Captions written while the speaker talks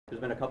There's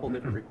been a couple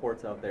different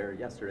reports out there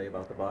yesterday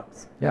about the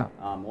Bucks. Yeah.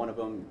 One of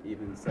them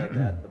even said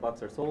that the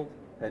Bucks are sold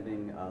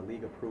pending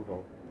league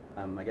approval.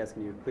 I guess,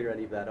 can you clear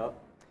any of that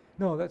up?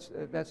 No,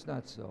 that's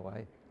not so.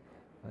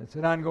 It's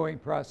an ongoing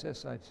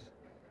process. I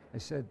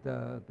said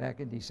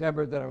back in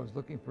December that I was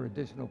looking for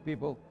additional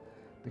people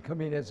to come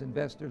in as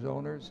investors,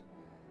 owners,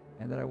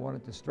 and that I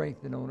wanted to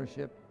strengthen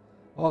ownership.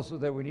 Also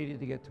that we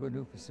needed to get to a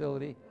new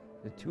facility.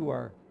 The two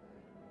are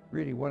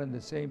really one and the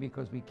same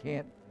because we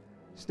can't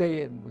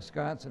stay in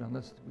Wisconsin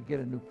unless we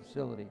get a new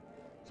facility.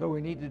 So we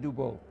need to do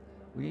both.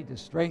 We need to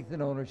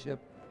strengthen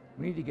ownership.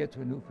 We need to get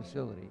to a new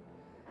facility.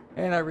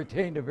 And I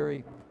retained a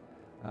very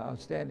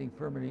outstanding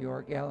firm in New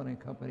York, Allen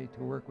 & Company,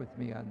 to work with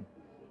me on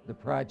the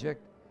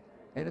project.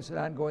 And it's an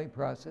ongoing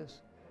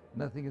process.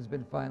 Nothing has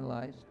been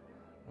finalized.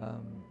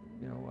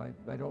 You know,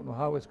 I don't know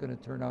how it's going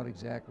to turn out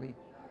exactly,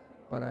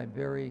 but I'm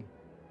very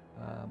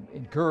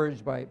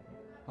encouraged by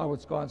how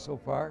it's gone so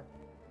far,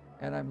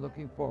 and I'm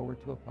looking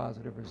forward to a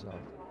positive result.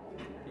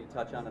 Can you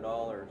touch on it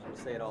all, or should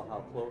you say it all, how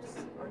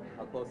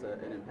close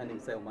an impending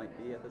sale might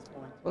be at this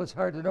point? Well, it's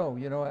hard to know.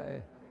 You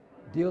know,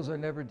 deals are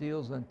never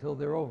deals until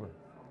they're over.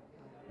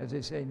 As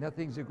they say,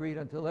 nothing's agreed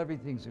until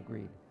everything's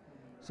agreed.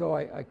 So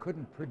I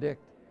couldn't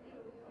predict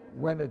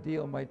when a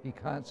deal might be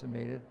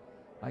consummated.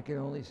 I can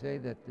only say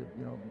that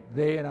you know,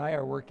 they and I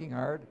are working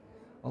hard,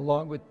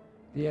 along with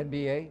the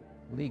NBA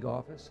league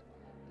office,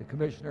 the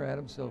commissioner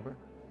Adam Silver,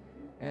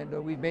 and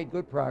we've made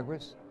good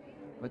progress.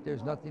 But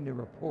there's nothing to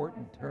report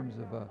in terms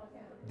of a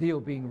deal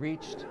being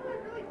reached.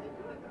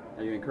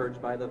 Are you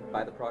encouraged by the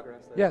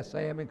progress there? Yes,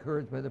 I am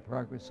encouraged by the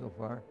progress so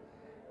far.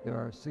 There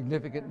are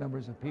significant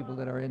numbers of people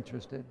that are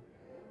interested.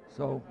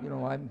 So, you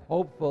know, I'm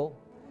hopeful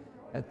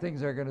that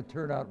things are going to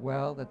turn out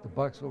well, that the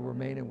Bucks will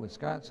remain in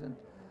Wisconsin,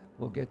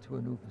 we'll get to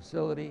a new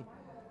facility,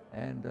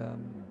 and,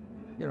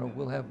 you know,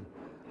 we'll have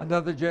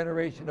another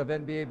generation of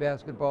NBA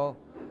basketball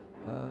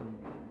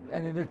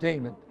and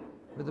entertainment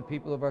for the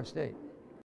people of our state.